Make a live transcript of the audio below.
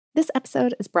This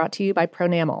episode is brought to you by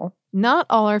Pronamel. Not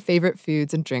all our favorite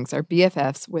foods and drinks are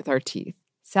BFFs with our teeth.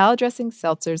 Salad dressings,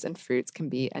 seltzers, and fruits can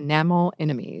be enamel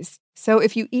enemies. So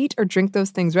if you eat or drink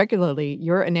those things regularly,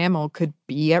 your enamel could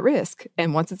be at risk.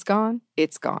 And once it's gone,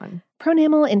 it's gone.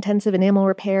 Pronamel Intensive Enamel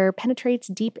Repair penetrates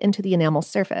deep into the enamel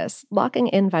surface, locking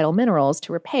in vital minerals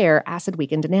to repair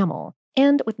acid-weakened enamel.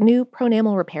 And with new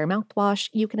Pronamel Repair mouthwash,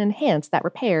 you can enhance that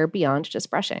repair beyond just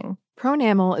brushing.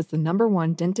 Pronamel is the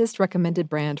 #1 dentist-recommended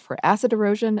brand for acid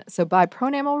erosion, so buy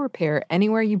Pronamel Repair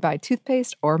anywhere you buy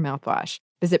toothpaste or mouthwash.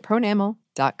 Visit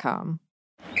pronamel.com.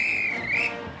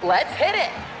 Let's hit it.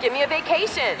 Give me a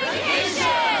vacation.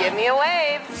 Give me a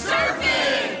wave.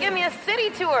 Surfing. Give me a city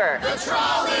tour. The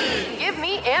trolley. Give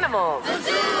me animals. The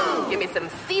zoo. Give me some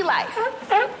sea life.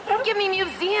 Give me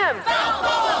museums.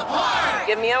 Balboa Park.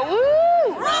 Give me a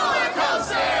woo. Roller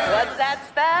coaster. What's that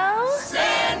spell?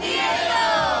 San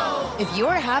Diego. If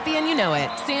you're happy and you know it,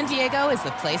 San Diego is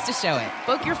the place to show it.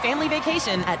 Book your family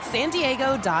vacation at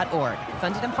sandiego.org.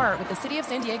 Funded in part with the City of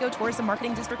San Diego Tourism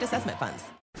Marketing District Assessment Funds.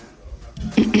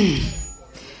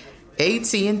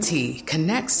 AT&T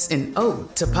connects an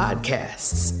ode to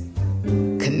podcasts.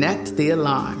 Connect the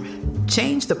alarm.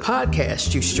 Change the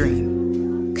podcast you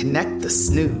stream. Connect the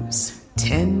snooze.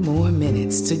 10 more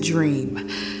minutes to dream.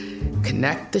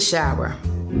 Connect the shower.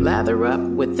 Lather up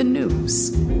with the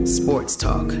news. Sports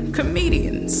talk,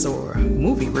 comedians, or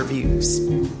movie reviews.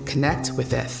 Connect with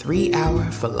that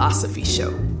 3-hour philosophy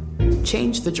show.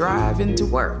 Change the drive into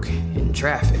work in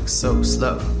traffic so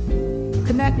slow.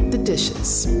 Connect the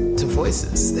dishes to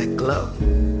voices that glow.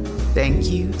 Thank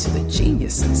you to the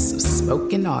geniuses of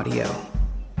spoken audio.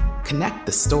 Connect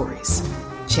the stories.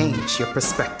 Change your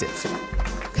perspective.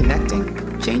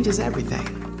 Connecting changes everything.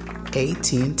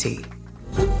 AT&T.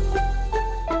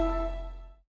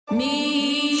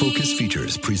 Focus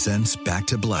Features presents Back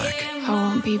to Black. I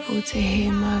want people to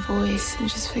hear my voice and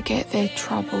just forget their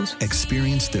troubles.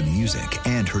 Experience the music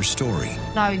and her story.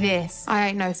 Know this. I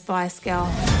ain't no Spice Girl.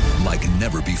 Like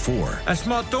never before. That's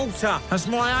my daughter. That's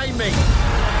my Amy.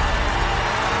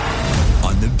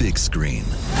 On the big screen.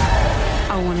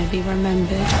 I want to be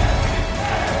remembered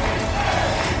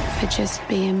for just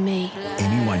being me.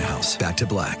 Amy Winehouse, Back to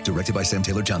Black. Directed by Sam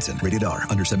Taylor Johnson. Rated R.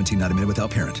 Under 17, not admitted without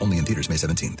parent. Only in theaters May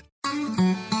 17th.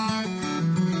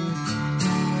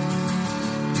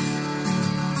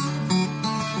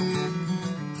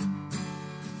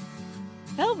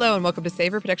 Hello and welcome to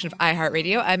Savor, production of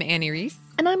iHeartRadio. I'm Annie Reese.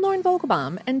 And I'm Lauren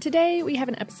Vogelbaum, and today we have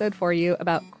an episode for you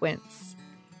about quince.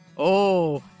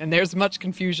 Oh, and there's much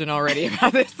confusion already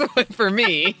about this one for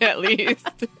me, at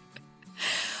least.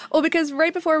 Well, because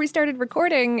right before we started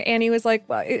recording, Annie was like,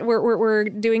 well, we're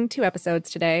doing 2 episodes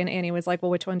today. And Annie was like,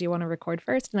 well, which one do you want to record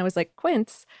first? And I was like,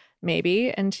 quince, maybe.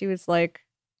 And she was like,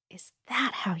 is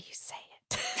that how you say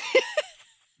it?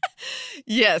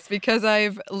 Yes, because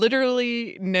I've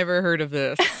literally never heard of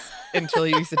this until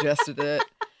you suggested it.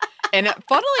 And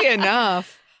funnily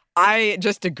enough, I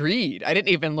just agreed. I didn't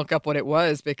even look up what it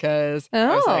was because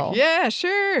I was like, yeah,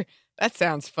 sure. That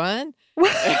sounds fun.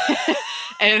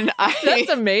 And That's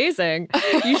amazing.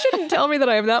 You shouldn't tell me that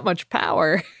I have that much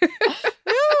power.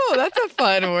 Oh, that's a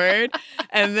fun word.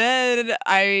 And then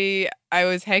I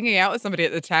was hanging out with somebody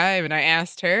at the time and I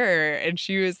asked her and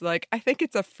she was like, I think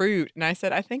it's a fruit. And I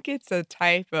said, I think it's a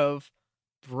type of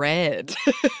bread.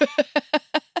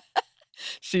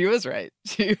 She was right.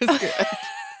 She was good.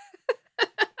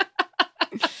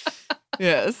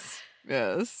 Yes.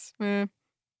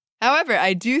 However,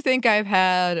 I do think I've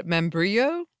had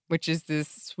membrillo, which is this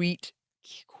sweet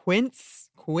quince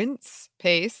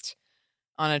paste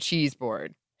on a cheese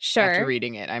board. Sure. After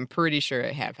reading it, I'm pretty sure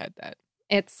I have had that.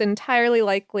 It's entirely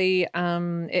likely,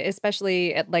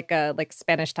 especially at like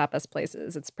Spanish tapas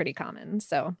places. It's pretty common.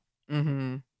 So,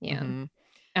 yeah.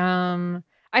 Mm-hmm.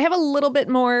 I have a little bit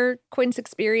more quince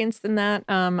experience than that.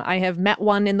 I have met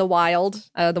one in the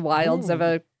wilds of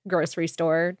a grocery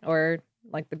store or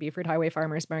like the Buford Highway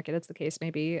Farmers Market, as the case may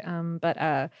be.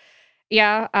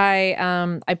 Yeah,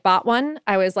 I bought one.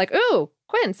 I was like, ooh,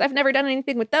 quince. I've never done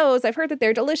anything with those. I've heard that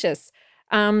they're delicious.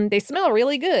 They smell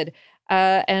really good.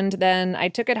 And then I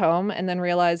took it home and then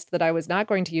realized that I was not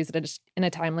going to use it in a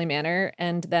timely manner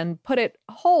and then put it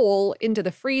whole into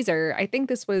the freezer. I think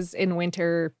this was in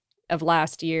winter of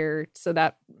last year, so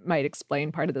that might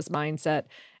explain part of this mindset.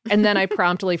 And then I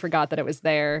promptly forgot that it was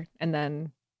there. And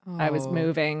then I was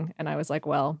moving and I was like,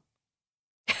 well.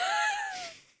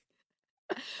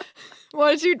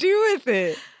 What did you do with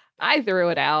it? I threw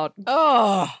it out.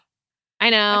 Oh. I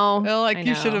know. I feel like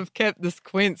you should have kept this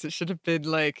quince. It should have been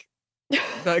like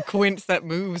the quince that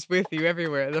moves with you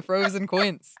everywhere. The frozen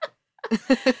quince.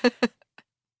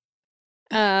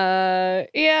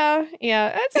 Yeah,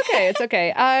 it's okay. It's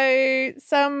okay.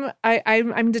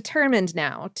 I'm determined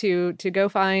now to go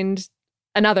find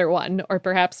another one, or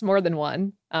perhaps more than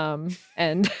one,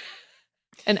 and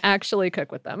actually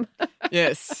cook with them.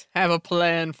 Yes, have a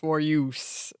plan for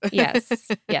use. Yes.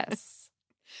 Yes.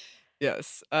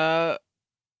 I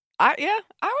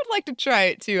would like to try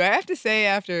it too. I have to say,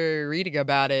 after reading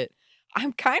about it,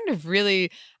 I'm kind of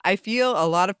I feel a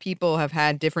lot of people have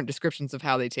had different descriptions of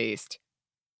how they taste.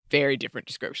 Very different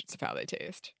descriptions of how they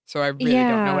taste. So I really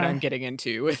don't know what I'm getting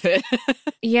into with it.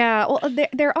 Yeah, well,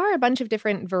 there are a bunch of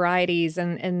different varieties,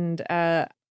 and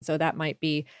so that might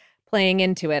be playing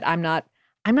into it. I'm not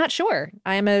sure.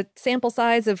 I'm a sample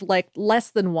size of like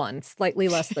less than one, slightly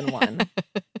less than one.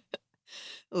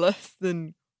 Less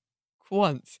than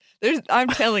once. I'm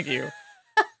telling you.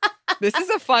 This is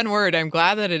a fun word. I'm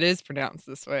glad that it is pronounced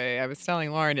this way. I was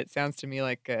telling Lauren, it sounds to me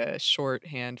like a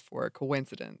shorthand for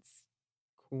coincidence.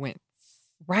 Quince.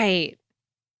 Right.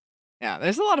 Yeah,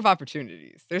 there's a lot of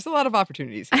opportunities.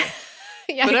 Here.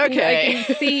 Yeah, but okay. I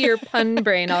can see your pun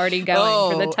brain already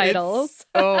going for the titles.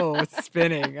 It's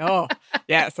spinning. Oh,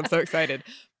 yes, I'm so excited.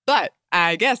 But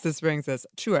I guess this brings us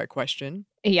to our question.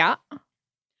 Yeah.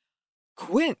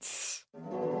 Quince.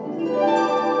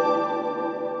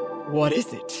 What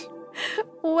is it?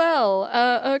 Well,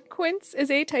 a quince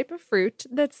is a type of fruit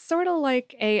that's sort of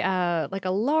like a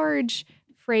large,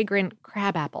 fragrant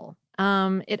crabapple.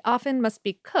 It often must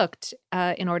be cooked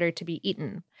in order to be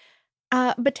eaten.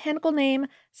 Botanical name,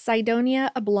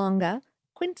 Cydonia oblonga.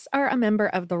 Quince are a member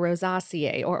of the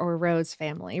Rosaceae, or rose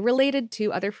family, related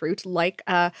to other fruit like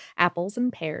apples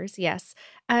and pears, yes.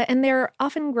 And they're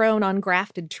often grown on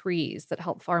grafted trees that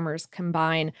help farmers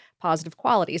combine positive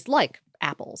qualities like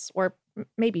apples or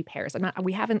maybe pears. Have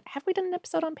we done an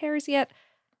episode on pears yet?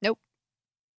 Nope.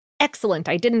 Excellent.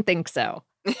 I didn't think so.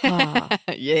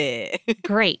 Yeah.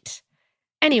 Great.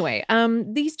 Anyway,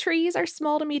 these trees are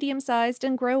small to medium-sized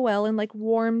and grow well in like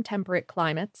warm, temperate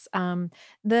climates.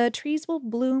 The trees will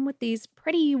bloom with these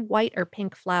pretty white or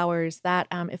pink flowers that,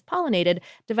 if pollinated,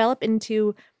 develop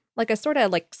into like a sort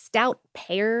of like stout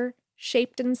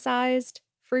pear-shaped and sized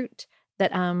fruit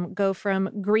that go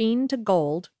from green to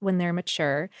gold when they're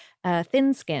mature,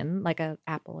 thin skin like an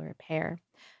apple or a pear.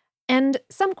 And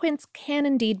some quince can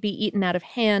indeed be eaten out of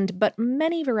hand, but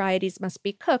many varieties must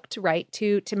be cooked right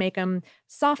to make them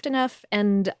soft enough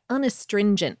and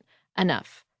unastringent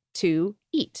enough to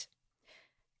eat.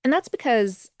 And that's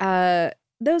because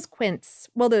those quince,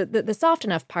 well, the soft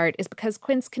enough part is because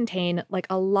quince contain like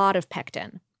a lot of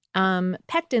pectin.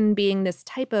 Pectin being this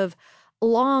type of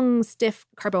long, stiff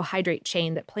carbohydrate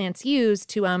chain that plants use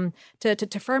to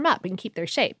firm up and keep their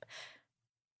shape.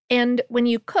 And when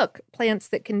you cook plants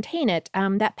that contain it,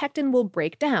 that pectin will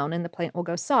break down and the plant will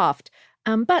go soft.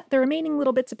 But the remaining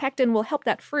little bits of pectin will help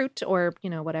that fruit, or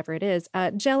whatever it is,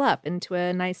 gel up into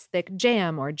a nice thick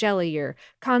jam or jelly or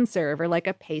conserve or like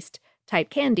a paste-type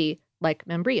candy like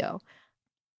membrillo.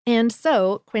 And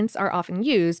so quince are often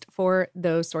used for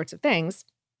those sorts of things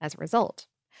as a result.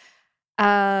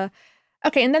 Okay,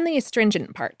 and then the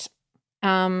astringent part.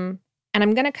 And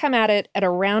I'm going to come at it at a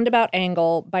roundabout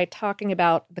angle by talking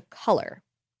about the color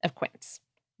of quince.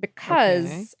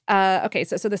 Because,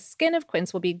 so the skin of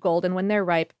quince will be golden when they're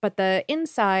ripe, but the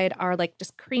inside are like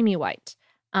just creamy white.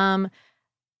 But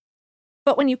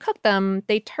when you cook them,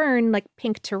 they turn like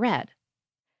pink to red.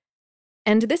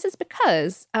 And this is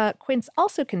because quince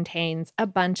also contains a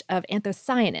bunch of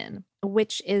anthocyanin,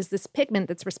 which is this pigment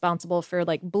that's responsible for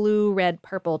like blue, red,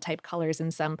 purple type colors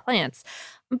in some plants.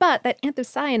 But that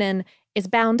anthocyanin is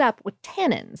bound up with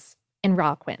tannins in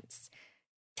raw quince.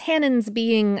 Tannins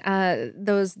being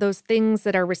those things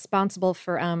that are responsible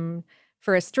for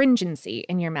astringency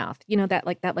in your mouth.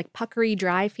 That puckery,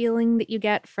 dry feeling that you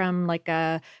get from like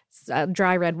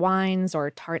dry red wines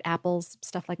or tart apples,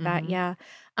 stuff like that. Yeah.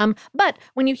 But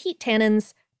when you heat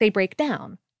tannins, they break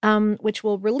down, which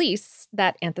will release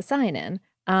that anthocyanin.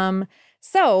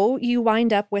 So you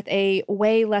wind up with a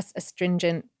way less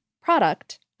astringent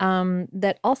product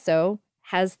that also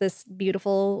has this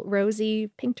beautiful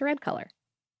rosy pink to red color.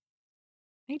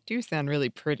 They do sound really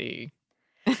pretty.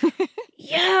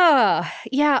 Yeah.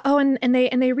 Oh, and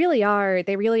they really are.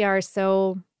 They really are.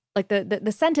 So like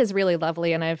the scent is really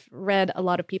lovely, and I've read a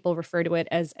lot of people refer to it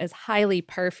as highly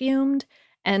perfumed,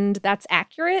 and that's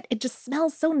accurate. It just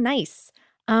smells so nice.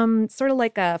 Sort of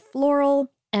like a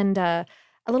floral and a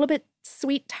little bit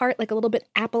sweet tart, like a little bit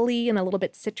appley and a little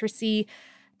bit citrusy,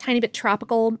 tiny bit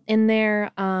tropical in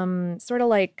there. Sort of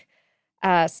like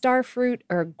star fruit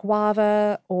or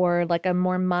guava, or like a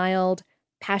more mild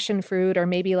passion fruit, or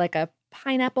maybe like a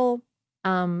pineapple.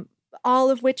 all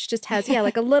of which just has,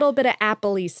 like a little bit of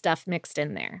apple-y stuff mixed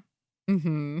in there.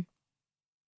 Mm-hmm.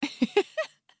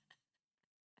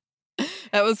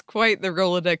 That was quite the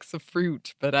Rolodex of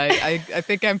fruit, but I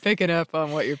think I'm picking up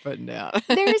on what you're putting down.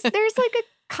 There's like a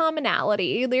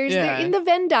commonality. There's in the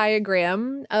Venn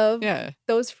diagram of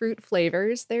those fruit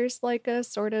flavors, there's like a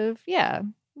sort of,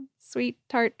 sweet,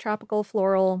 tart, tropical,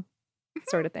 floral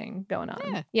sort of thing going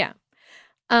on. Yeah.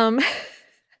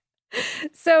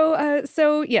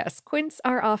 So yes, quince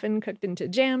are often cooked into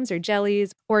jams or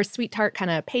jellies or sweet tart kind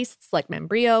of pastes like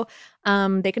membrillo.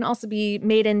 They can also be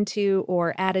made into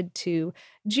or added to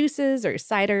juices or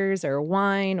ciders or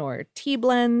wine or tea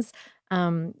blends.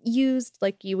 Used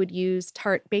like you would use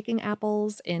tart baking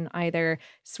apples in either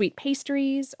sweet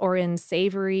pastries or in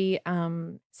savory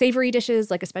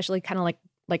dishes, like especially kind of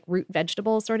like root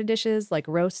vegetable sort of dishes, like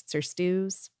roasts or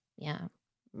stews. Yeah.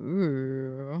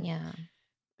 Ooh. Yeah.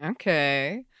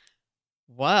 Okay.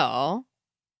 Well,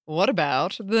 what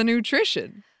about the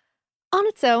nutrition? On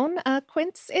its own,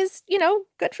 quince is,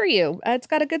 good for you. It's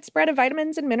got a good spread of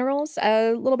vitamins and minerals,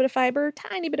 a little bit of fiber,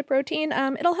 tiny bit of protein.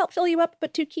 It'll help fill you up,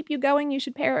 but to keep you going, you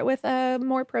should pair it with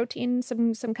more protein,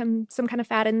 some kind of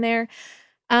fat in there.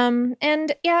 And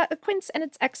quince and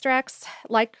its extracts,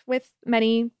 like with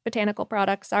many botanical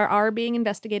products, are being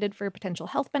investigated for potential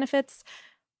health benefits.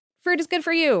 Fruit is good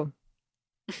for you.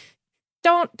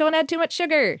 Don't add too much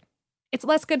sugar. It's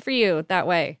less good for you that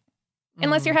way.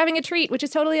 Unless you're having a treat, which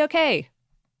is totally okay.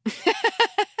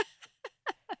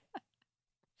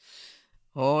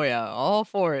 Oh, yeah. All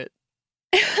for it.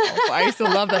 I used to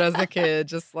love that as a kid,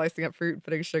 just slicing up fruit and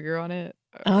putting sugar on it.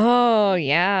 Oh,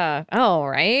 yeah. Oh,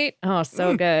 right? Oh,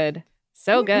 so good.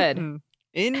 So good.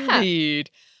 Indeed.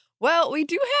 Well, we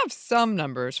do have some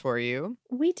numbers for you.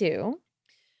 We do.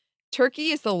 Turkey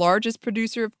is the largest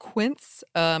producer of quince,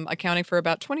 accounting for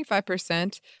about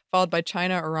 25%, followed by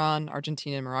China, Iran,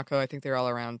 Argentina, and Morocco. I think they're all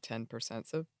around 10%,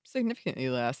 so significantly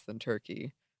less than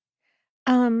Turkey.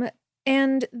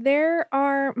 And there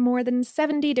are more than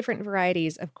 70 different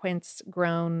varieties of quince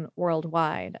grown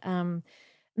worldwide.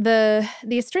 The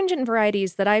astringent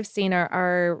varieties that I've seen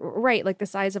are right, like the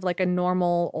size of like a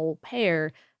normal old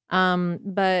pear,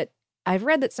 but I've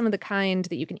read that some of the kind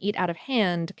that you can eat out of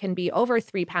hand can be over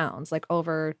 3 pounds, like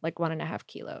over like 1.5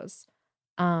 kilos.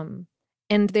 And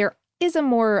there is a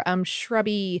more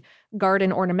shrubby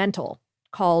garden ornamental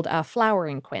called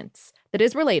flowering quince that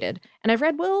is related. And I've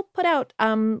read will put out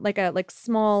like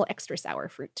small extra sour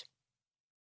fruit.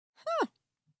 Huh.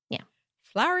 Yeah.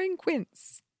 Flowering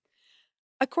quince.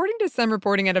 According to some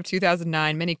reporting out of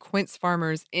 2009, many quince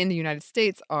farmers in the United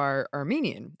States are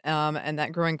Armenian, and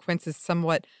that growing quince is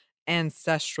somewhat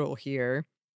ancestral here.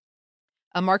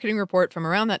 A marketing report from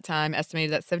around that time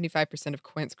estimated that 75% of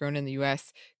quince grown in the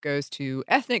U.S. goes to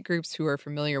ethnic groups who are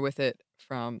familiar with it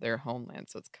from their homeland.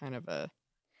 So it's kind of a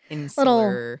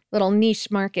insular... Little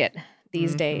niche market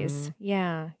these days.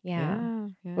 Yeah.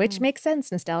 Which makes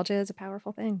sense. Nostalgia is a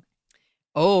powerful thing.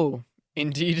 Oh,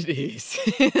 indeed it is.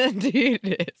 Indeed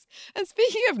it is. And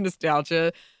speaking of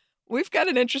nostalgia, we've got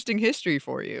an interesting history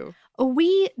for you.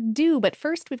 We do, but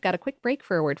first we've got a quick break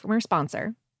for a word from our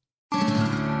sponsor.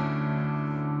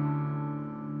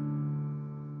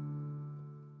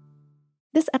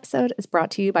 This episode is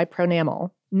brought to you by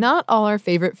Pronamel. Not all our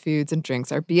favorite foods and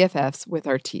drinks are BFFs with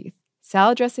our teeth.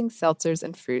 Salad dressings, seltzers,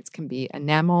 and fruits can be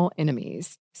enamel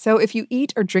enemies. So if you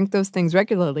eat or drink those things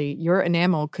regularly, your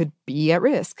enamel could be at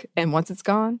risk. And once it's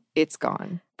gone, it's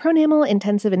gone. Pronamel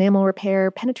Intensive Enamel Repair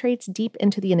penetrates deep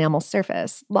into the enamel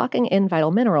surface, locking in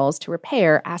vital minerals to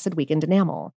repair acid-weakened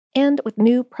enamel. And with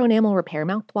new Pronamel Repair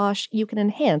mouthwash, you can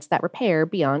enhance that repair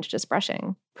beyond just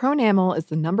brushing. Pronamel is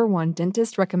the #1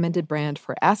 dentist-recommended brand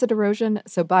for acid erosion,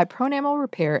 so buy Pronamel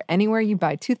Repair anywhere you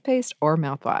buy toothpaste or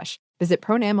mouthwash. Visit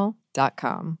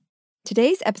pronamel.com.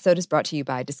 Today's episode is brought to you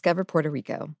by Discover Puerto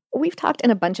Rico. We've talked in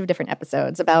a bunch of different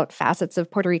episodes about facets of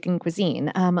Puerto Rican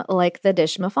cuisine, like the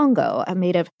dish mofongo,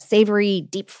 made of savory,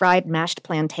 deep-fried mashed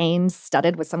plantains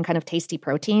studded with some kind of tasty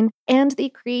protein, and the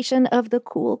creation of the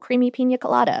cool, creamy pina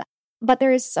colada. But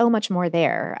there is so much more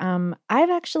there.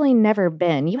 I've actually never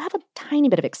been. You have a tiny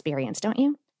bit of experience, don't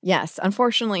you? Yes,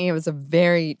 unfortunately, it was a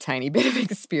very tiny bit of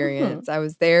experience. I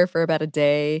was there for about a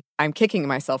day. I'm kicking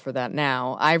myself for that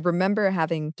now. I remember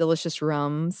having delicious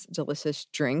rums, delicious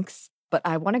drinks, but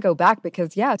I want to go back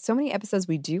because, so many episodes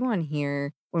we do on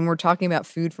here when we're talking about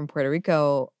food from Puerto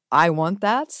Rico, I want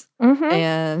that.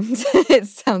 And it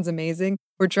sounds amazing.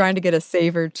 We're trying to get a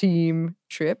Savor team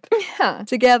trip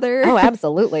together. Oh,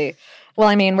 absolutely. Well,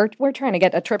 I mean, we're trying to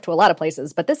get a trip to a lot of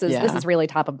places, but this is really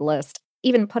top of the list.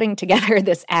 Even putting together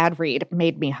this ad read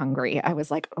made me hungry. I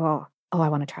was like, oh, I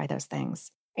want to try those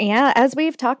things. Yeah, as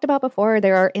we've talked about before,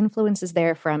 there are influences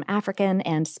there from African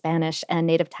and Spanish and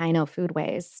native Taino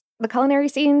foodways. The culinary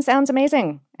scene sounds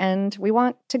amazing, and we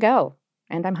want to go.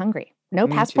 And I'm hungry. No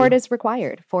Me passport too. is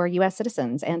required for U.S.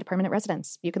 citizens and permanent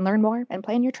residents. You can learn more and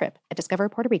plan your trip at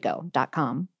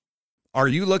discoverpuertorico.com. Are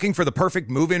you looking for the perfect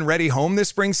move-in ready home this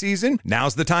spring season?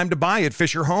 Now's the time to buy at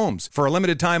Fisher Homes. For a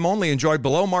limited time only, enjoy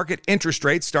below-market interest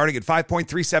rates starting at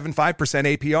 5.375%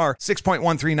 APR,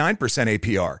 6.139%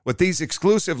 APR. With these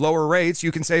exclusive lower rates,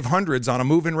 you can save hundreds on a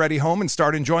move-in ready home and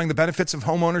start enjoying the benefits of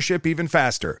home ownership even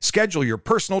faster. Schedule your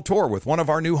personal tour with one of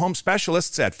our new home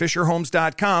specialists at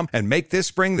FisherHomes.com and make this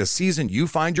spring the season you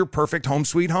find your perfect home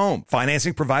sweet home.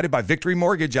 Financing provided by Victory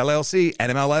Mortgage, LLC,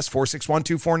 NMLS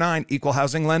 461249, Equal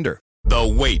Housing Lender.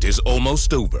 The wait is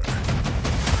almost over.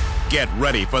 Get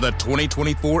ready for the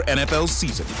 2024 NFL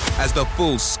season as the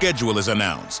full schedule is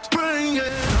announced.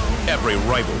 Every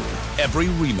rivalry, every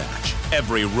rematch,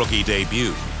 every rookie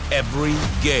debut, every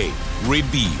game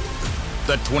revealed.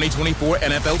 The 2024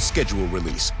 NFL schedule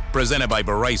release, presented by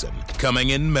Verizon, coming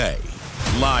in May.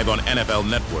 Live on NFL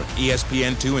Network,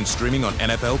 ESPN2, and streaming on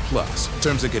NFL Plus.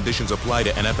 Terms and conditions apply to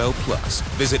NFL Plus.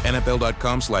 Visit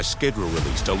NFL.com/schedule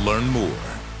release to learn more.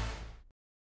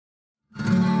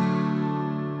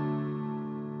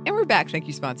 And we're back. Thank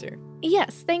you, sponsor.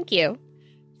 Yes, thank you.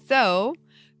 So,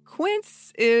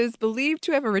 quince is believed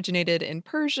to have originated in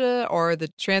Persia or the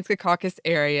Transcaucasus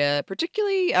area,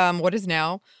 particularly what is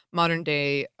now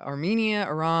modern-day Armenia,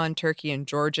 Iran, Turkey, and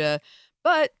Georgia.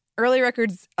 But early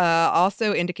records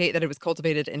also indicate that it was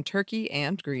cultivated in Turkey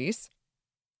and Greece.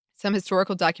 Some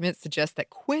historical documents suggest that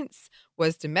quince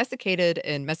was domesticated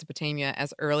in Mesopotamia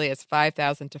as early as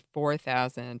 5,000 to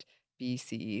 4,000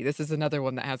 BCE. This is another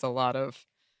one that has a lot of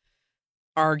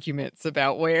arguments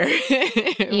about where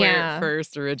it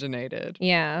first originated.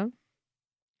 Yeah.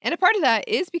 And a part of that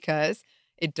is because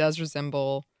it does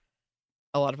resemble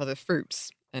a lot of other fruits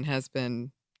and has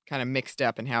been kind of mixed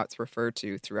up in how it's referred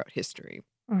to throughout history.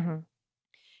 Mm-hmm.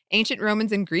 Ancient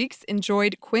Romans and Greeks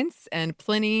enjoyed quince, and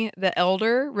Pliny the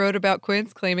Elder wrote about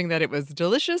quince, claiming that it was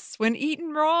delicious when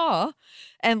eaten raw,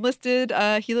 and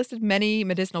he listed many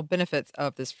medicinal benefits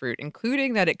of this fruit,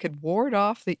 including that it could ward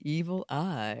off the evil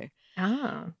eye.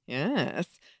 Ah.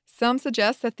 Yes. Some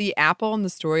suggest that the apple in the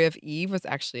story of Eve was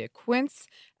actually a quince,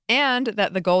 and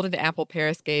that the golden apple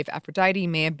Paris gave Aphrodite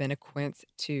may have been a quince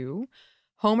too.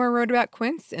 Homer wrote about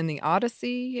quince in the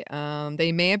Odyssey.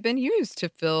 They may have been used to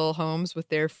fill homes with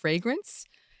their fragrance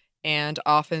and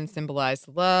often symbolized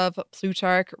love.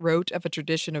 Plutarch wrote of a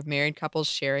tradition of married couples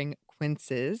sharing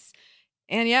quinces.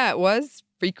 And yeah, it was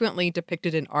frequently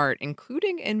depicted in art,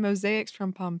 including in mosaics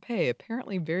from Pompeii,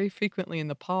 apparently very frequently in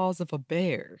the paws of a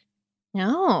bear.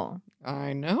 No.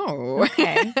 I know.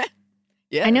 Okay.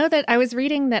 Yeah. I know that I was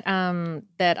reading that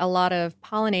that a lot of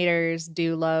pollinators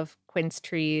do love quince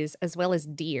trees as well as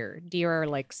deer. Deer are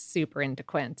like super into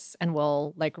quince and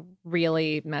will like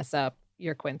really mess up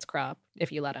your quince crop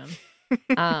if you let them.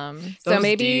 So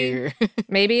maybe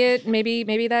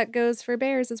maybe that goes for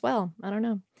bears as well. I don't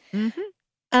know.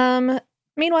 Mm-hmm.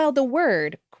 Meanwhile, the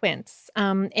word quince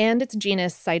and its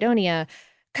genus Cydonia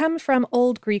come from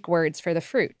Old Greek words for the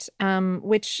fruit,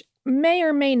 which may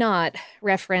or may not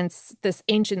reference this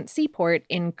ancient seaport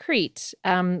in Crete,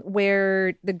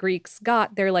 where the Greeks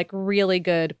got their like really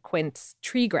good quince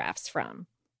tree grafts from.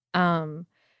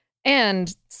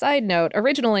 And side note,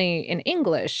 originally in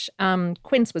English,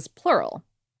 quince was plural.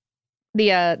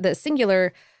 The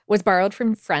singular was borrowed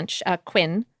from French,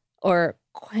 quin or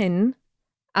quin,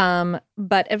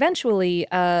 but eventually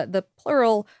the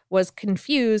plural was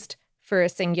confused for a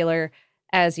singular.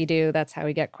 As you do, that's how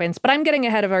we get quince. But I'm getting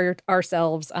ahead of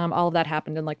ourselves. All of that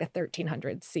happened in like the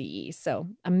 1300s CE, so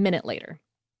a minute later.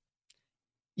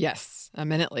 Yes, a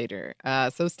minute later.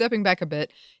 So stepping back a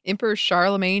bit, Emperor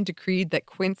Charlemagne decreed that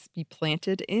quince be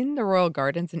planted in the royal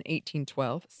gardens in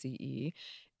 1812 CE.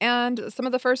 And some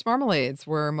of the first marmalades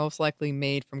were most likely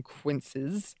made from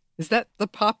quinces. Is that the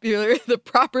proper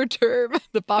term?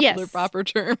 The popular Yes. proper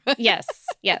term? Yes.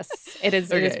 It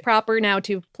is. Okay. It is proper now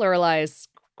to pluralize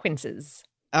quinces.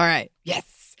 All right.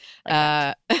 Yes.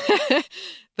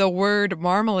 The word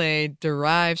marmalade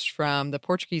derives from the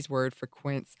Portuguese word for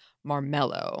quince,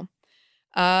 marmelo.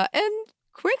 And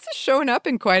quince is showing up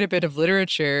in quite a bit of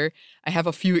literature. I have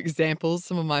a few examples,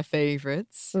 some of my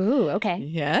favorites. Ooh, okay.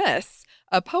 Yes.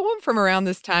 A poem from around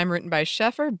this time written by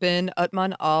Shefer bin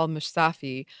Utman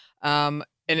al-Musafi.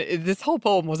 This whole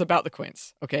poem was about the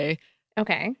quince, okay?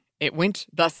 Okay. It went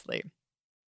thusly.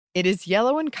 It is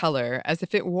yellow in color, as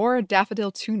if it wore a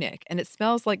daffodil tunic, and it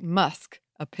smells like musk,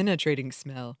 a penetrating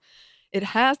smell. It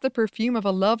has the perfume of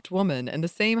a loved woman and the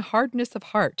same hardness of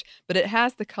heart, but it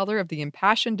has the color of the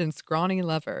impassioned and scrawny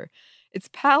lover. Its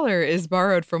pallor is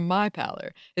borrowed from my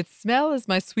pallor. Its smell is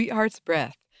my sweetheart's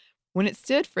breath. When it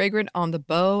stood fragrant on the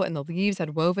bough and the leaves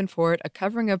had woven for it a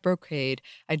covering of brocade,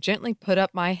 I gently put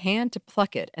up my hand to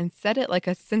pluck it and set it like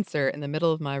a censer in the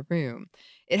middle of my room.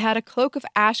 It had a cloak of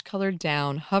ash-colored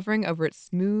down hovering over its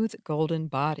smooth golden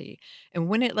body, and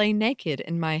when it lay naked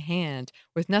in my hand,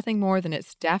 with nothing more than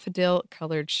its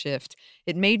daffodil-colored shift,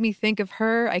 it made me think of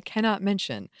her I cannot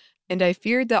mention, and I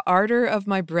feared the ardor of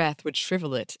my breath would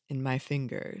shrivel it in my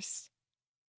fingers.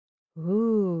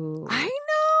 Ooh. I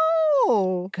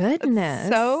know! Goodness.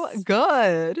 That's so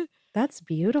good. That's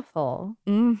beautiful.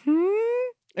 Mm-hmm.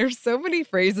 There's so many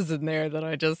phrases in there that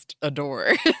I just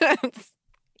adore.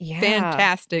 Yeah.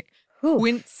 Fantastic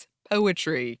quince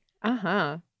poetry.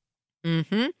 Uh-huh.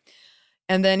 Mm-hmm.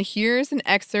 And then here's an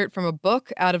excerpt from a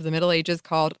book out of the Middle Ages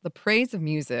called The Praise of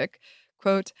Music.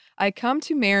 Quote, I come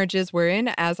to marriages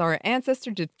wherein, as our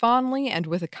ancestor did fondly and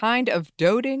with a kind of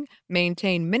doting,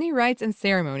 maintain many rites and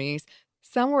ceremonies,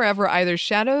 some were ever either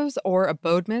shadows or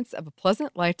abodements of a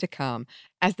pleasant life to come,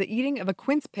 as the eating of a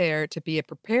quince pear to be a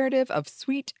preparative of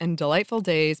sweet and delightful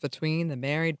days between the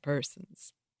married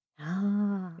persons.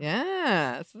 Ah.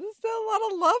 Yeah, so there's a lot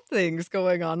of love things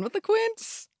going on with the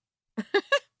quince.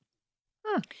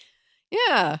 Huh.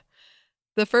 Yeah.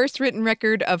 The first written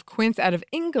record of quince out of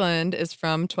England is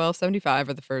from 1275,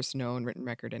 or the first known written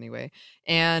record anyway.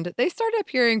 And they started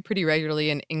appearing pretty regularly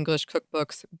in English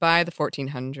cookbooks by the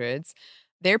 1400s.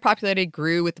 Their popularity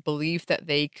grew with the belief that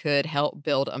they could help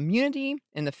build immunity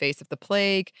in the face of the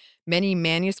plague. Many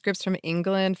manuscripts from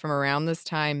England from around this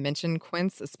time mention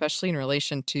quince, especially in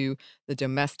relation to the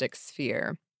domestic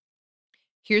sphere.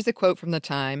 Here's a quote from the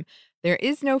time. There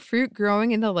is no fruit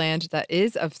growing in the land that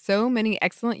is of so many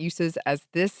excellent uses as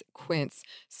this quince,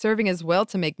 serving as well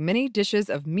to make many dishes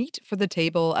of meat for the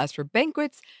table as for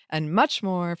banquets, and much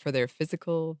more for their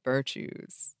physical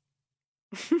virtues.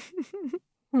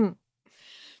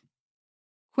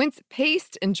 Quince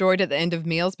paste, enjoyed at the end of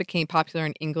meals, became popular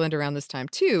in England around this time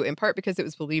too, in part because it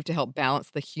was believed to help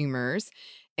balance the humors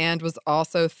and was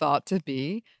also thought to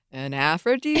be an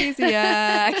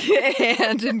aphrodisiac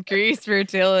and increase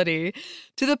fertility,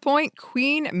 to the point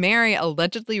Queen Mary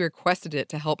allegedly requested it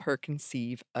to help her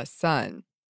conceive a son.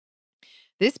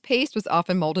 This paste was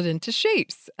often molded into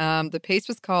shapes. The paste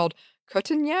was called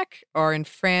cotignac, or in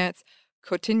France,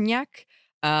 cotignac.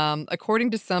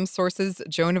 According to some sources,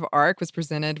 Joan of Arc was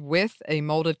presented with a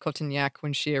molded cotignac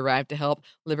when she arrived to help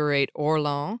liberate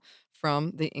Orleans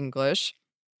from the English.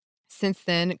 Since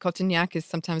then, cotignac is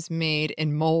sometimes made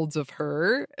in molds of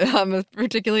her,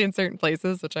 particularly in certain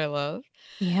places, which I love.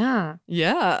 Yeah.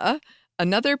 Yeah.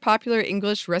 Another popular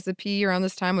English recipe around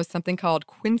this time was something called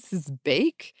quince's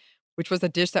bake, which was a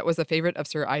dish that was a favorite of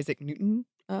Sir Isaac Newton,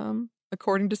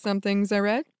 according to some things I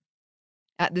read.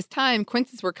 At this time,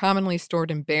 quinces were commonly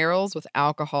stored in barrels with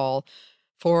alcohol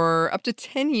for up to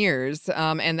 10 years,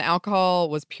 and the alcohol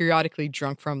was periodically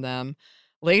drunk from them.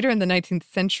 Later in the 19th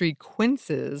century,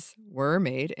 quinces were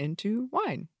made into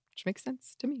wine, which makes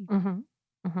sense to me. Mm-hmm.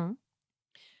 Mm-hmm.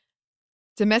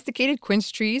 Domesticated quince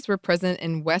trees were present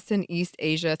in West and East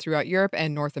Asia throughout Europe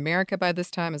and North America by this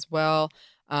time as well.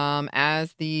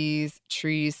 As these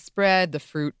trees spread, the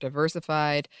fruit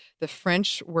diversified. The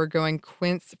French were growing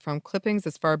quince from clippings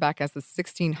as far back as the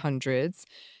 1600s.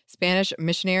 Spanish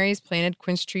missionaries planted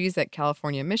quince trees at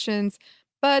California missions,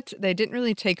 but they didn't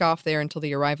really take off there until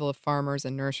the arrival of farmers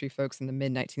and nursery folks in the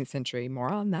mid-19th century. More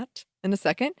on that in a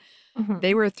second. Mm-hmm.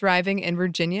 They were thriving in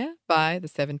Virginia by the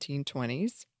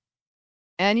 1720s.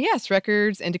 And yes,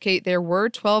 records indicate there were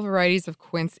 12 varieties of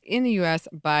quince in the U.S.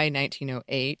 by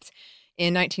 1908.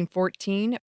 In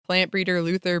 1914, plant breeder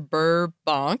Luther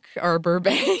Burbank,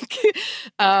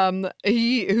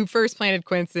 who first planted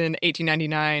quince in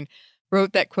 1899,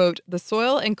 wrote that, quote, the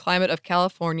soil and climate of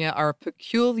California are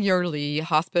peculiarly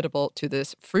hospitable to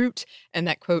this fruit, and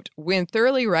that, quote, when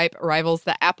thoroughly ripe, rivals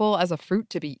the apple as a fruit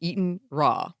to be eaten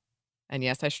raw. And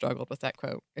yes, I struggled with that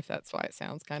quote, if that's why it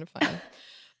sounds kind of funny.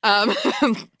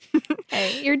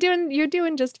 Hey, you're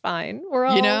doing just fine. We're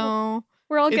all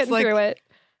getting through it.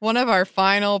 One of our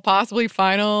possibly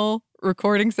final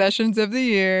recording sessions of the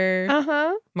year.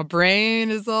 Uh-huh. My brain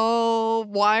is all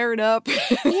wired up.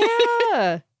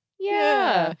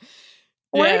 Yeah.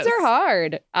 Words are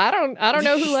hard. I don't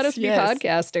know who let us be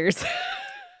podcasters.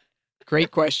 Great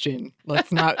question.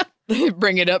 Let's not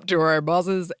bring it up to our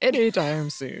bosses anytime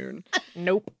soon.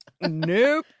 Nope.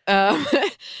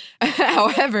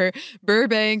 However,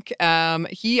 Burbank,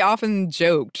 he often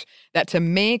joked that to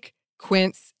make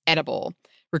quince edible,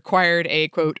 required a,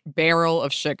 quote, barrel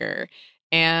of sugar,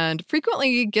 and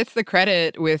frequently gets the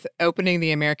credit with opening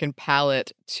the American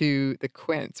palate to the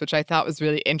quince, which I thought was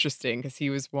really interesting because he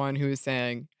was one who was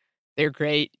saying, they're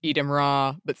great, eat them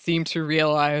raw, but seemed to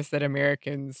realize that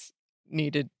Americans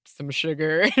needed some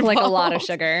sugar. Like a lot of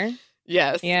sugar.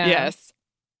 Yes, Yeah. yes.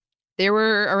 There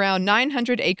were around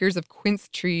 900 acres of quince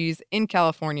trees in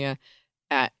California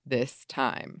at this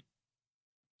time.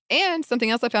 And something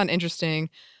else I found interesting,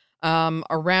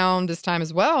 around this time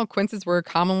as well, quinces were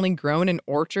commonly grown in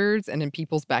orchards and in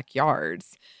people's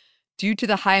backyards. Due to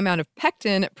the high amount of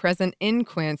pectin present in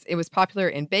quince, it was popular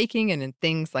in baking and in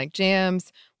things like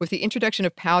jams. With the introduction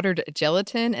of powdered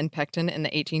gelatin and pectin in the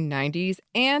 1890s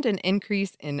and an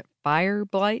increase in fire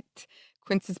blight,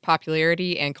 quince's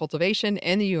popularity and cultivation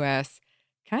in the U.S.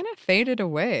 kind of faded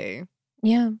away.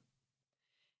 Yeah.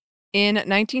 In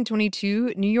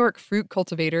 1922, New York fruit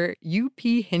cultivator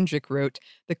U.P. Hendrick wrote,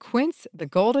 "The quince, the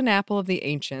golden apple of the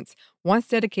ancients, once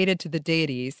dedicated to the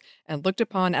deities and looked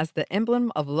upon as the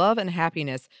emblem of love and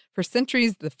happiness, for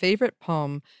centuries the favorite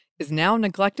pomme, is now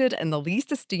neglected and the least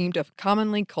esteemed of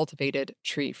commonly cultivated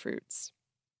tree fruits."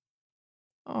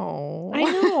 Oh, I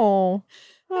know.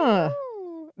 Huh.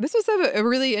 This was a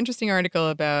really interesting article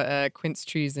about quince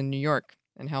trees in New York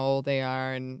and how old they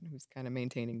are and who's kind of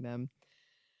maintaining them.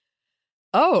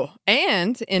 Oh,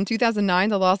 and in 2009,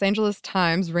 the Los Angeles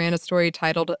Times ran a story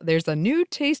titled "There's a New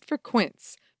Taste for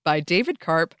Quince" by David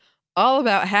Karp, all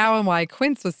about how and why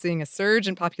quince was seeing a surge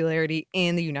in popularity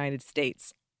in the United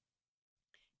States.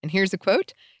 And here's a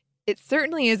quote. "It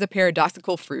certainly is a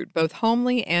paradoxical fruit, both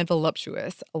homely and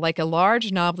voluptuous, like a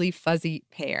large, knobbly, fuzzy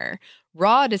pear.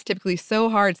 Raw, it is typically so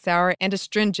hard, sour, and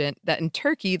astringent that in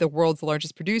Turkey, the world's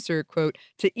largest producer, quote,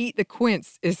 to eat the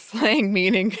quince is slang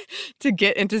meaning to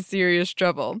get into serious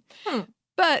trouble.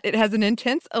 But it has an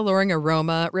intense, alluring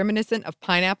aroma reminiscent of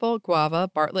pineapple, guava,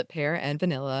 Bartlett pear, and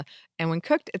vanilla. And when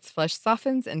cooked, its flesh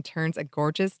softens and turns a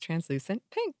gorgeous, translucent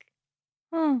pink."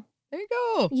 There you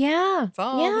go. Yeah. It's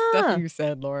all the stuff you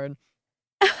said, Lauren.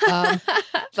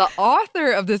 The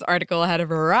author of this article had a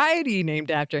variety named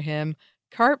after him,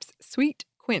 Karp's Sweet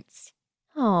Quince.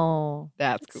 Oh,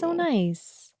 That's cool. So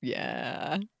nice.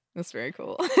 Yeah, that's very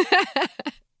cool.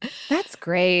 That's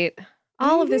great.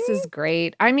 All of this is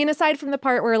great. I mean, aside from the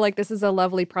part where like this is a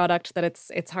lovely product that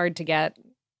it's hard to get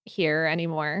here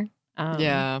anymore.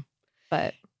 Yeah.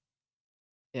 But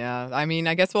yeah, I mean,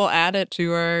 I guess we'll add it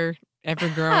to our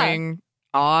ever-growing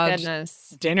odd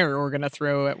dinner we're going to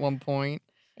throw at one point.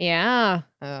 Yeah.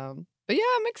 But yeah,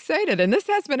 I'm excited. And this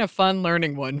has been a fun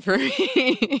learning one for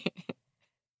me.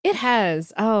 It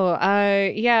has. Oh,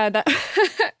 yeah. That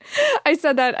I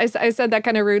said that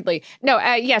kind of rudely. No,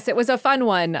 yes, it was a fun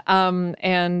one.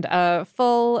 And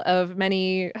full of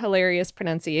many hilarious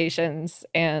pronunciations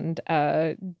and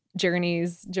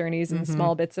journeys and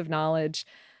small bits of knowledge.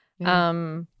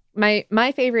 Yeah.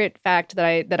 My favorite fact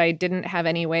that I didn't have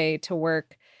any way to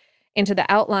work into the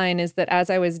outline is that as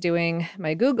I was doing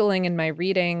my Googling and my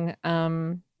reading,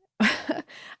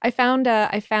 I found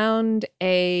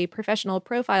a professional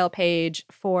profile page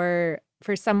for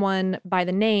someone by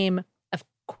the name of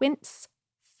Quince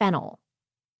Fennell.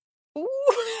 Ooh.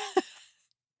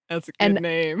 That's a good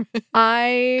name.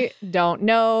 I don't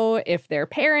know if their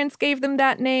parents gave them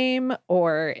that name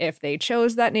or if they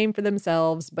chose that name for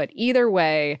themselves, but either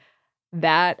way,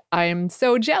 that I'm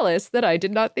so jealous that I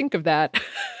did not think of that.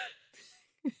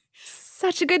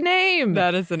 Such a good name.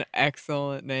 That is an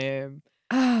excellent name.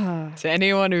 To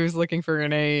anyone who's looking for a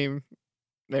name,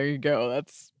 there you go.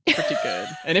 That's pretty good.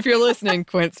 And if you're listening,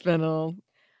 Quince Fennell.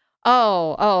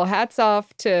 Oh, hats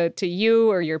off to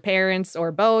you or your parents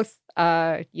or both.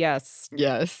 Yes.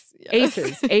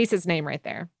 Ace's name right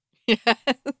there. Yes.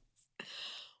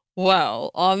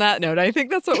 Well, on that note, I think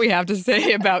that's what we have to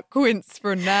say about quince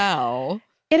for now.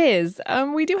 It is.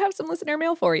 We do have some listener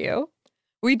mail for you.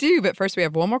 We do, but first we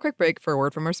have one more quick break for a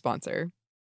word from our sponsor.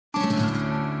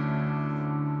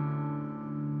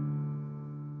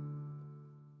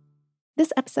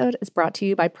 This episode is brought to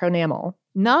you by Pronamel.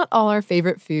 Not all our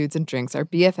favorite foods and drinks are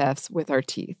BFFs with our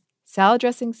teeth. Salad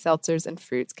dressings, seltzers, and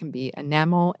fruits can be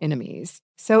enamel enemies.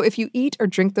 So if you eat or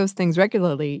drink those things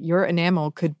regularly, your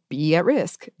enamel could be at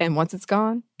risk. And once it's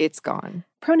gone, it's gone.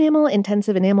 Pronamel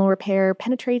Intensive Enamel Repair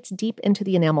penetrates deep into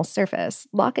the enamel surface,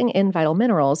 locking in vital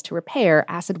minerals to repair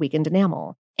acid-weakened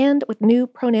enamel. And with new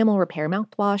Pronamel Repair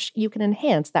mouthwash, you can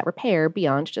enhance that repair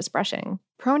beyond just brushing.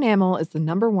 Pronamel is the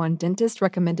 #1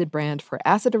 dentist-recommended brand for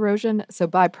acid erosion, so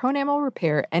buy Pronamel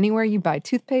Repair anywhere you buy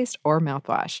toothpaste or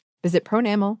mouthwash. Visit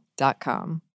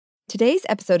pronamel.com. Today's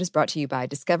episode is brought to you by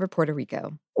Discover Puerto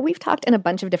Rico. We've talked in a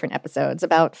bunch of different episodes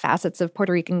about facets of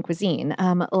Puerto Rican cuisine,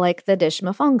 like the dish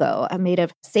mofongo, made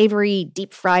of savory,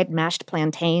 deep-fried mashed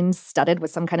plantains studded with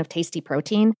some kind of tasty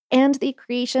protein, and the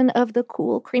creation of the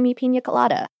cool, creamy pina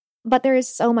colada. But there is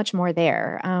so much more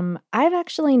there. I've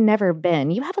actually never been.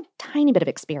 You have a tiny bit of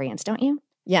experience, don't you?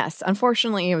 Yes,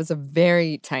 unfortunately, it was a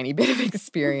very tiny bit of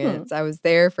experience. I was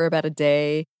there for about a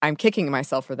day. I'm kicking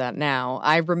myself for that now.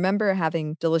 I remember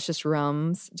having delicious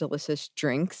rums, delicious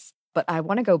drinks, but I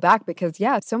want to go back because,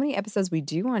 so many episodes we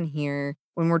do on here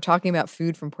when we're talking about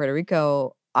food from Puerto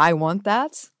Rico. I want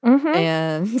that,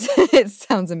 and it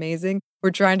sounds amazing.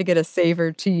 We're trying to get a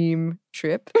Savor team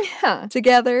trip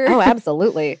together. Oh,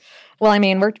 absolutely. Well, I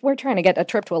mean, we're trying to get a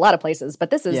trip to a lot of places, but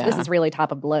this is really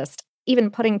top of the list.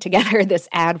 Even putting together this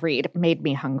ad read made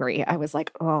me hungry. I was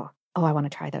like, oh, I want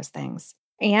to try those things.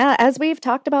 Yeah, as we've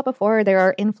talked about before, there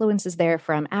are influences there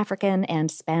from African and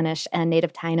Spanish and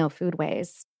native Taino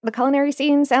foodways. The culinary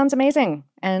scene sounds amazing,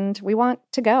 and we want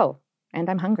to go, and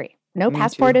I'm hungry. No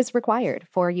passport is required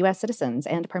for U.S. citizens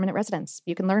and permanent residents.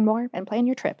 You can learn more and plan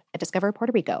your trip at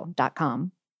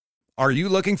discoverpuertorico.com. Are you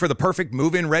looking for the perfect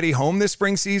move-in ready home this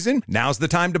spring season? Now's the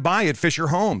time to buy at Fisher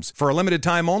Homes. For a limited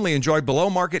time only, enjoy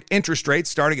below-market interest rates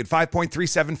starting at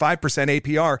 5.375%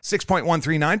 APR,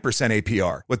 6.139%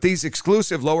 APR. With these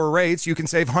exclusive lower rates, you can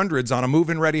save hundreds on a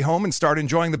move-in ready home and start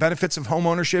enjoying the benefits of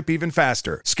homeownership even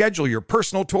faster. Schedule your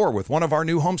personal tour with one of our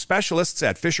new home specialists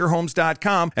at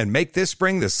FisherHomes.com and make this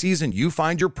spring the season you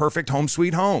find your perfect home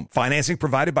sweet home. Financing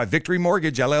provided by Victory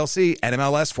Mortgage, LLC,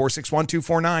 NMLS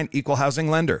 461249, Equal Housing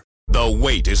Lender. The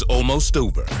wait is almost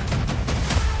over.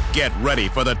 Get ready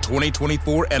for the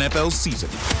 2024 NFL season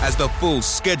as the full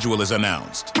schedule is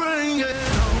announced.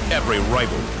 Every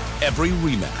rivalry, every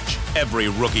rematch, every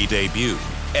rookie debut,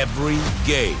 every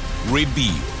game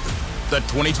revealed. The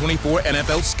 2024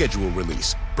 NFL schedule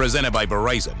release, presented by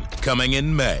Verizon, coming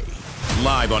in May.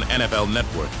 Live on NFL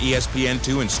Network,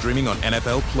 ESPN2, and streaming on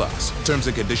NFL Plus. Terms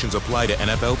and conditions apply to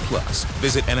NFL Plus.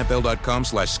 Visit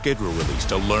NFL.com/schedule release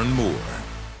to learn more.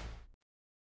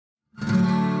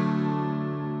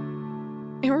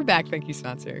 And we're back. Thank you,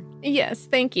 sponsor. Yes,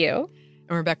 thank you. And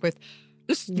we're back with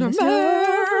See,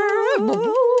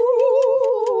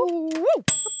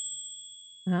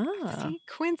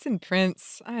 Quince and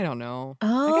Prince. I don't know.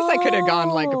 I guess I could have gone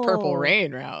like a Purple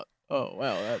Rain route. Oh,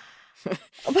 well, that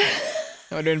would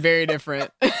have been very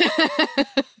different.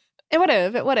 It would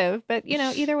have. But,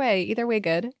 either way,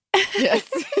 good. Yes.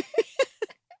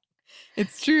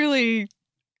 It's truly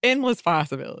endless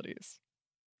possibilities.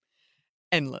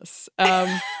 Endless.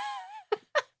 Well,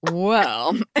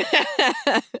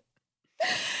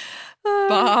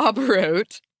 Bob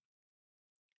wrote,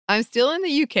 I'm still in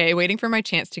the UK waiting for my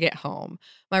chance to get home.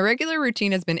 My regular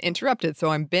routine has been interrupted,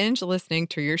 so I'm binge listening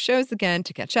to your shows again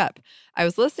to catch up. I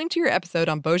was listening to your episode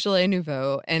on Beaujolais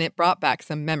Nouveau, and it brought back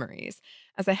some memories.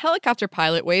 As a helicopter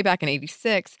pilot way back in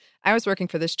 '86, I was working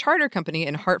for this charter company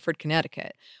in Hartford,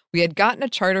 Connecticut. We had gotten a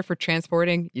charter for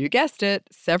transporting, you guessed it,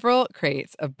 several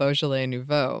crates of Beaujolais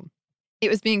Nouveau. It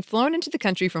was being flown into the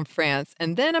country from France,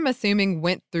 and then I'm assuming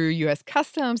went through U.S.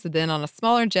 Customs and then on a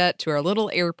smaller jet to our little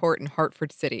airport in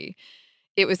Hartford City.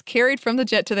 It was carried from the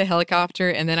jet to the helicopter,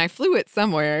 and then I flew it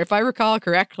somewhere. If I recall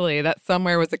correctly, that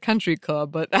somewhere was a country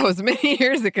club, but that was many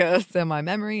years ago, so my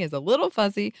memory is a little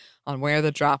fuzzy on where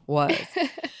the drop was.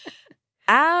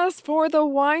 As for the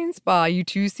wine spa you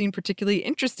two seem particularly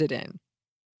interested in,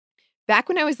 back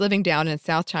when I was living down in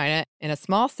South China in a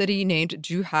small city named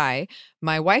Zhuhai,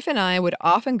 my wife and I would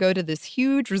often go to this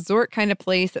huge resort kind of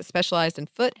place that specialized in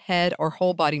foot, head, or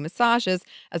whole body massages,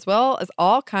 as well as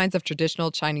all kinds of traditional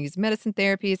Chinese medicine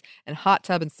therapies and hot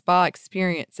tub and spa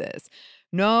experiences.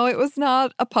 No, it was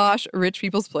not a posh, rich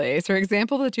people's place. For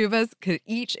example, the two of us could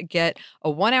each get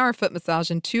a 1-hour foot massage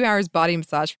and 2 hours body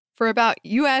massage for about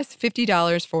US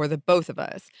 $50 for the both of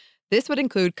us. This would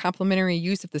include complimentary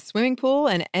use of the swimming pool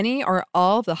and any or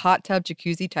all of the hot tub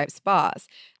jacuzzi type spas.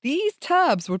 These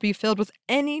tubs would be filled with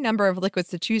any number of liquids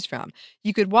to choose from.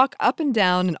 You could walk up and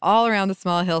down and all around the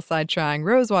small hillside trying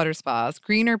rosewater spas,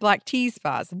 green or black tea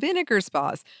spas, vinegar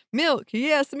spas, milk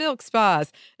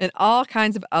spas, and all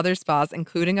kinds of other spas,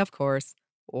 including, of course,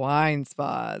 wine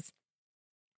spas.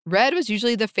 Red was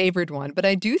usually the favored one, but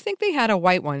I do think they had a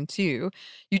white one too.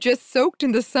 You just soaked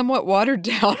in the somewhat watered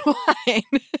down wine.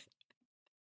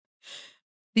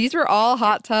 These were all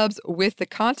hot tubs with the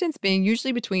contents being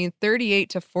usually between 38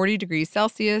 to 40 degrees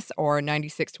Celsius or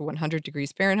 96 to 100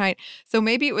 degrees Fahrenheit. So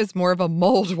maybe it was more of a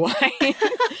mulled wine.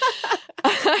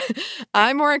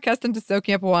 I'm more accustomed to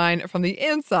soaking up wine from the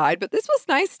inside, but this was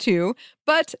nice too.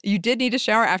 But you did need a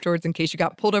shower afterwards in case you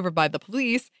got pulled over by the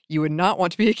police. You would not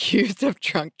want to be accused of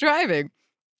drunk driving.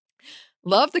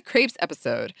 Love the crepes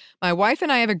episode. My wife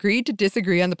and I have agreed to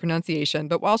disagree on the pronunciation,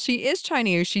 but while she is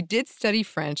Chinese, she did study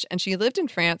French and she lived in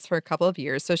France for a couple of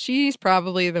years, so she's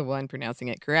probably the one pronouncing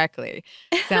it correctly.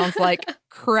 Sounds like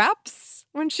crepes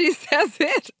when she says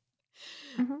it.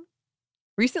 Mm-hmm.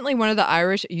 Recently, one of the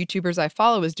Irish YouTubers I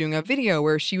follow was doing a video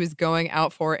where she was going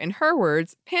out for, in her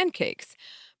words, pancakes.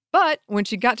 But when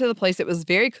she got to the place, it was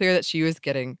very clear that she was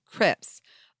getting crepes.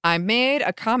 I made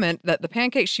a comment that the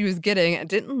pancakes she was getting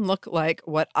didn't look like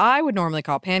what I would normally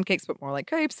call pancakes, but more like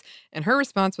crepes. And her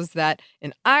response was that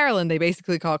in Ireland, they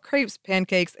basically call crepes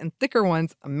pancakes and thicker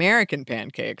ones American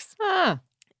pancakes.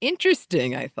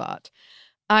 Interesting, I thought.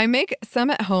 I make some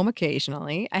at home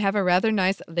occasionally. I have a rather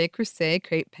nice Le Creuset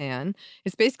crepe pan.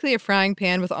 It's basically a frying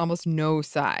pan with almost no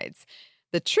sides.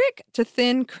 The trick to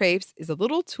thin crepes is a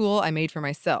little tool I made for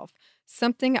myself.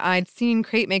 Something I'd seen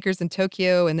crepe makers in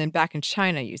Tokyo and then back in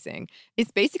China using. It's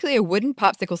basically a wooden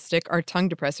popsicle stick or tongue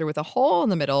depressor with a hole in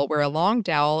the middle where a long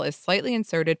dowel is slightly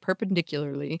inserted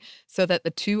perpendicularly so that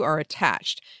the two are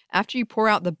attached. After you pour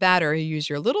out the batter, you use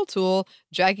your little tool,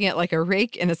 dragging it like a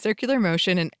rake in a circular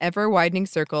motion in ever-widening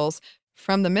circles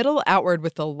from the middle outward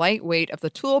with the light weight of the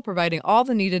tool providing all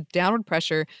the needed downward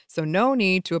pressure, so no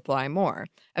need to apply more.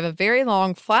 I have a very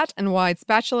long, flat and wide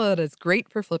spatula that is great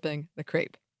for flipping the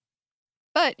crepe.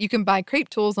 But you can buy crepe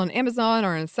tools on Amazon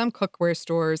or in some cookware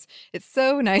stores. It's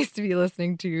so nice to be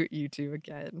listening to you two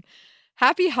again.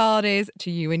 Happy holidays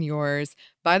to you and yours.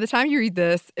 By the time you read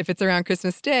this, if it's around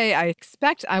Christmas Day, I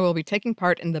expect I will be taking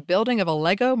part in the building of a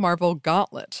Lego Marvel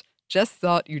gauntlet. Just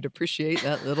thought you'd appreciate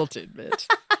that little tidbit.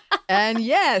 And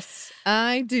yes,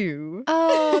 I do.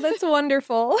 Oh, that's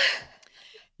wonderful.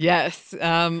 Yes,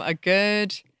 a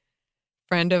good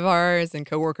friend of ours and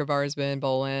coworker of ours, Ben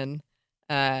Bolin,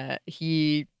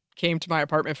 he came to my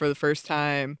apartment for the first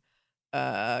time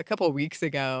a couple of weeks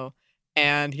ago,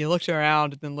 and he looked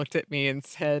around and then looked at me and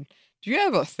said, "Do you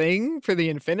have a thing for the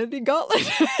Infinity Gauntlet?"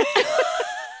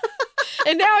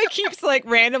 And now he keeps like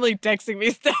randomly texting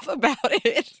me stuff about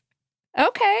it.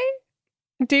 Okay.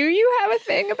 Do you have a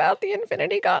thing about the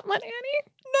Infinity Gauntlet,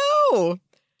 Annie? No.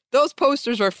 Those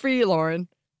posters were free, Lauren.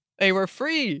 They were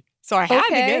free. So I had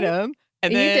to get them.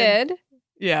 And then, you did?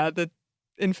 Yeah, the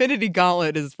Infinity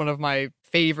Gauntlet is one of my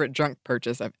favorite drunk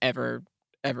purchase I've ever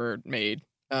made.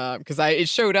 Because it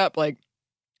showed up like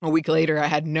a week later. I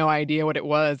had no idea what it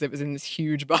was. It was in this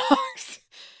huge box.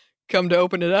 Come to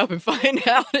open it up and find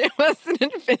out it was an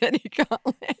Infinity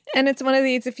Gauntlet. And it's one of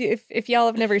these, if y'all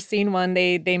have never seen one,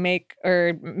 they make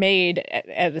or made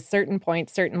at a certain point,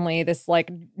 certainly, this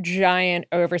like giant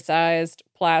oversized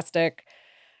plastic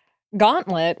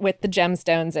gauntlet with the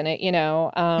gemstones in it, you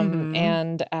know,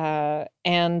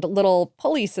 and little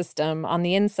pulley system on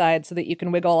the inside so that you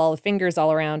can wiggle all the fingers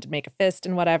all around to make a fist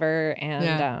and whatever.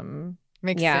 And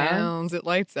makes sounds. It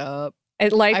lights up.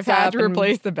 It lights up. I've had to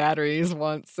replace the batteries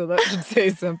once, so that should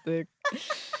say something.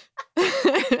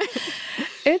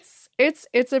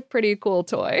 It's a pretty cool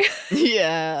toy.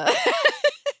 Yeah.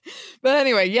 But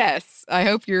anyway, yes, I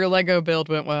hope your Lego build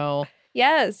went well.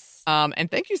 Yes.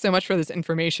 And thank you so much for this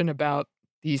information about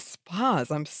these spas.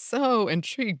 I'm so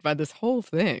intrigued by this whole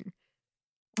thing.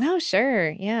 Oh, sure.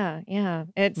 Yeah.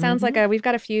 It sounds like we've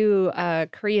got a few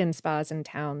Korean spas in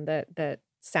town that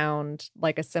sound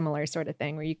like a similar sort of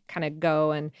thing where you kind of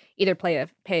go and either pay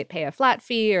a flat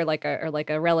fee or like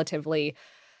a relatively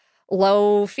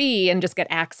low fee and just get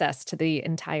access to the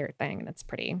entire thing. And it's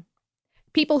pretty.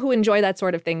 People who enjoy that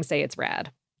sort of thing say it's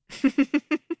rad.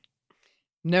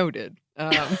 Noted.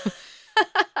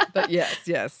 But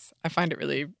yes, I find it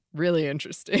really, really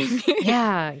interesting.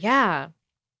 Yeah.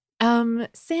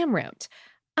 Sam wrote,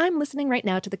 I'm listening right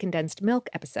now to the Condensed Milk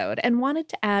episode and wanted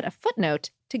to add a footnote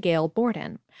to Gail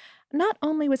Borden. Not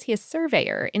only was he a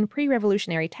surveyor in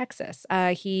pre-revolutionary Texas,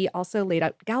 he also laid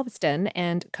out Galveston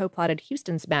and co-plotted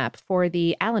Houston's map for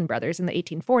the Allen brothers in the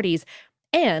 1840s,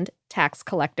 and tax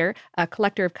collector, a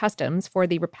collector of customs for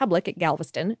the Republic at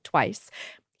Galveston twice.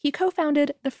 He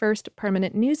co-founded the first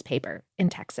permanent newspaper in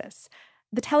Texas.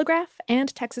 The Telegraph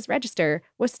and Texas Register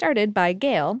was started by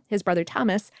Gale, his brother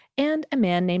Thomas, and a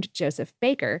man named Joseph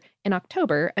Baker in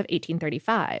October of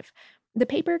 1835. The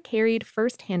paper carried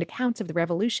first-hand accounts of the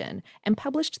Revolution and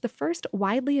published the first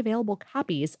widely available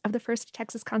copies of the first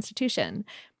Texas Constitution.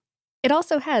 It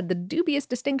also had the dubious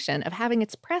distinction of having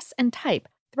its press and type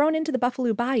thrown into the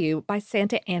Buffalo Bayou by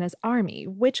Santa Anna's army,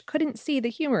 which couldn't see the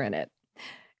humor in it.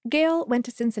 Gale went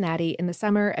to Cincinnati in the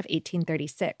summer of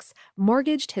 1836,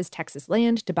 mortgaged his Texas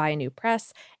land to buy a new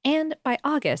press, and by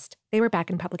August, they were back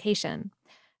in publication.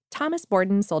 Thomas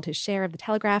Borden sold his share of the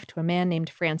Telegraph to a man named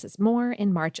Francis Moore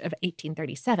in March of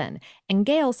 1837, and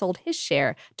Gale sold his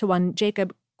share to one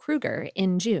Jacob Kruger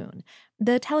in June.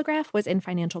 The Telegraph was in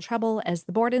financial trouble as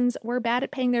the Bordens were bad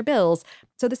at paying their bills,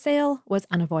 so the sale was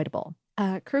unavoidable.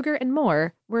 Kruger and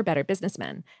Moore were better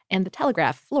businessmen, and the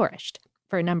Telegraph flourished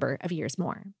for a number of years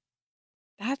more.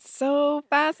 That's so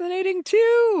fascinating,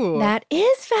 too. That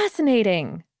is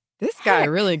fascinating. This guy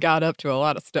really got up to a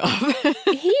lot of stuff.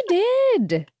 He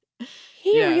did.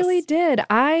 He really did.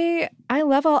 To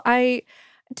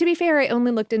be fair, I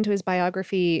only looked into his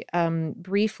biography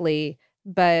briefly,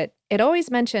 but it always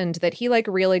mentioned that he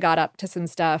really got up to some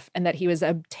stuff and that he was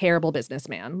a terrible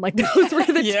businessman. Those were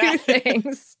the two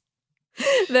things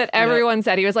that everyone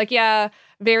said. He was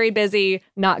very busy,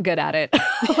 not good at it.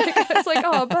 It's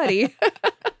oh, buddy.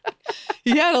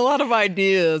 He had a lot of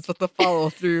ideas, but the follow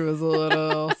through was a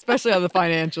little, especially on the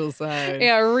financial side.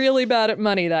 Yeah, really bad at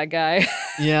money, that guy.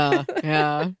 Yeah.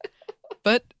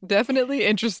 But definitely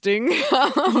interesting.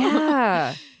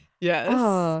 Yeah. Yes.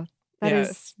 Oh,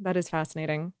 that is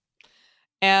fascinating.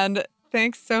 And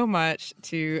thanks so much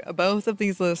to both of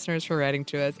these listeners for writing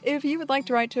to us. If you would like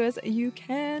to write to us, you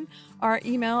can. Our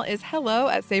email is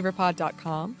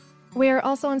hello@savorpod.com. We're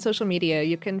also on social media.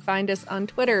 You can find us on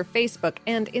Twitter, Facebook,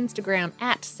 and Instagram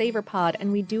 @SavorPod,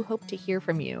 and we do hope to hear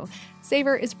from you.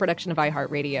 Savor is a production of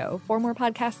iHeartRadio. For more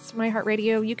podcasts from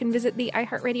iHeartRadio, you can visit the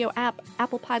iHeartRadio app,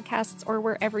 Apple Podcasts, or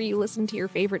wherever you listen to your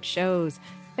favorite shows.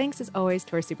 Thanks as always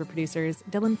to our super producers,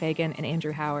 Dylan Fagan and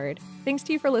Andrew Howard. Thanks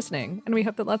to you for listening, and we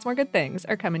hope that lots more good things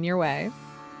are coming your way.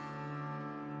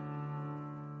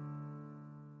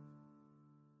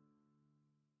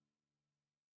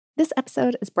 This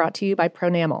episode is brought to you by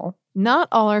Pronamel. Not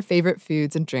all our favorite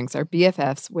foods and drinks are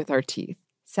BFFs with our teeth.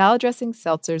 Salad dressings,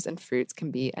 seltzers, and fruits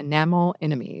can be enamel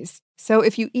enemies. So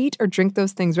if you eat or drink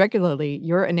those things regularly,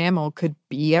 your enamel could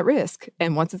be at risk.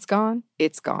 And once it's gone,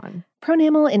 it's gone.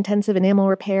 Pronamel Intensive Enamel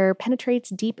Repair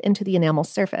penetrates deep into the enamel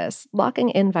surface, locking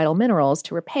in vital minerals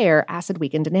to repair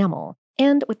acid-weakened enamel.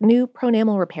 And with new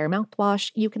Pronamel Repair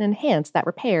mouthwash, you can enhance that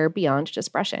repair beyond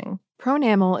just brushing.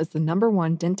 Pronamel is the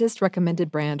 #1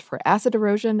 dentist-recommended brand for acid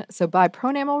erosion, so buy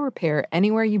Pronamel Repair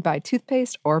anywhere you buy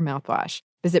toothpaste or mouthwash.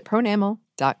 Visit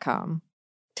pronamel.com.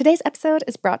 Today's episode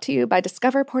is brought to you by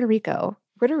Discover Puerto Rico.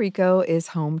 Puerto Rico is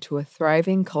home to a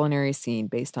thriving culinary scene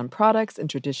based on products and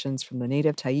traditions from the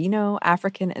native Taíno,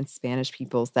 African, and Spanish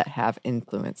peoples that have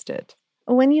influenced it.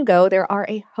 When you go, there are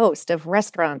a host of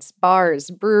restaurants,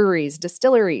 bars, breweries,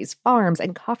 distilleries, farms,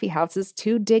 and coffee houses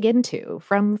to dig into,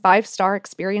 from 5-star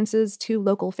experiences to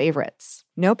local favorites.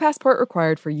 No passport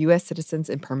required for U.S. citizens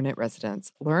and permanent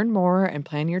residents. Learn more and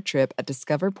plan your trip at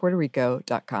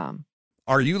discoverpuertorico.com.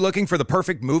 Are you looking for the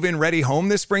perfect move-in ready home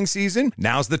this spring season?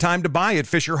 Now's the time to buy at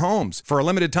Fisher Homes. For a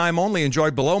limited time only, enjoy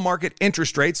below-market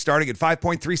interest rates starting at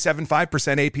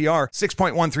 5.375% APR,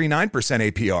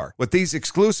 6.139% APR. With these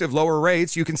exclusive lower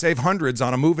rates, you can save hundreds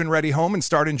on a move-in ready home and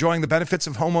start enjoying the benefits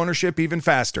of homeownership even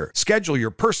faster. Schedule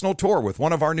your personal tour with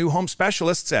one of our new home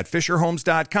specialists at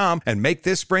FisherHomes.com and make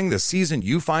this spring the season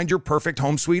you find your perfect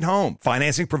home sweet home.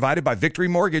 Financing provided by Victory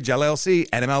Mortgage, LLC,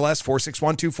 NMLS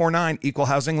 461249, Equal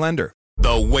Housing Lender.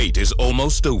 The wait is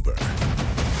almost over.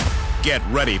 Get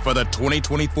ready for the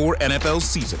 2024 NFL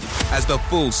season as the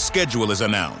full schedule is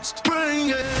announced.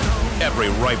 Every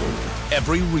rivalry,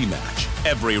 every rematch,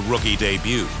 every rookie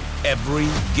debut, every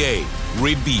game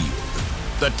revealed.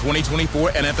 The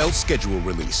 2024 NFL schedule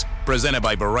release, presented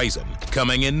by Verizon,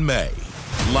 coming in May.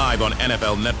 Live on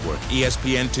NFL Network,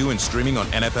 ESPN2, and streaming on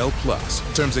NFL Plus.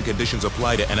 Terms and conditions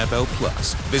apply to NFL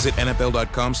Plus. Visit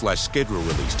NFL.com/schedule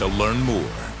release to learn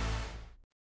more.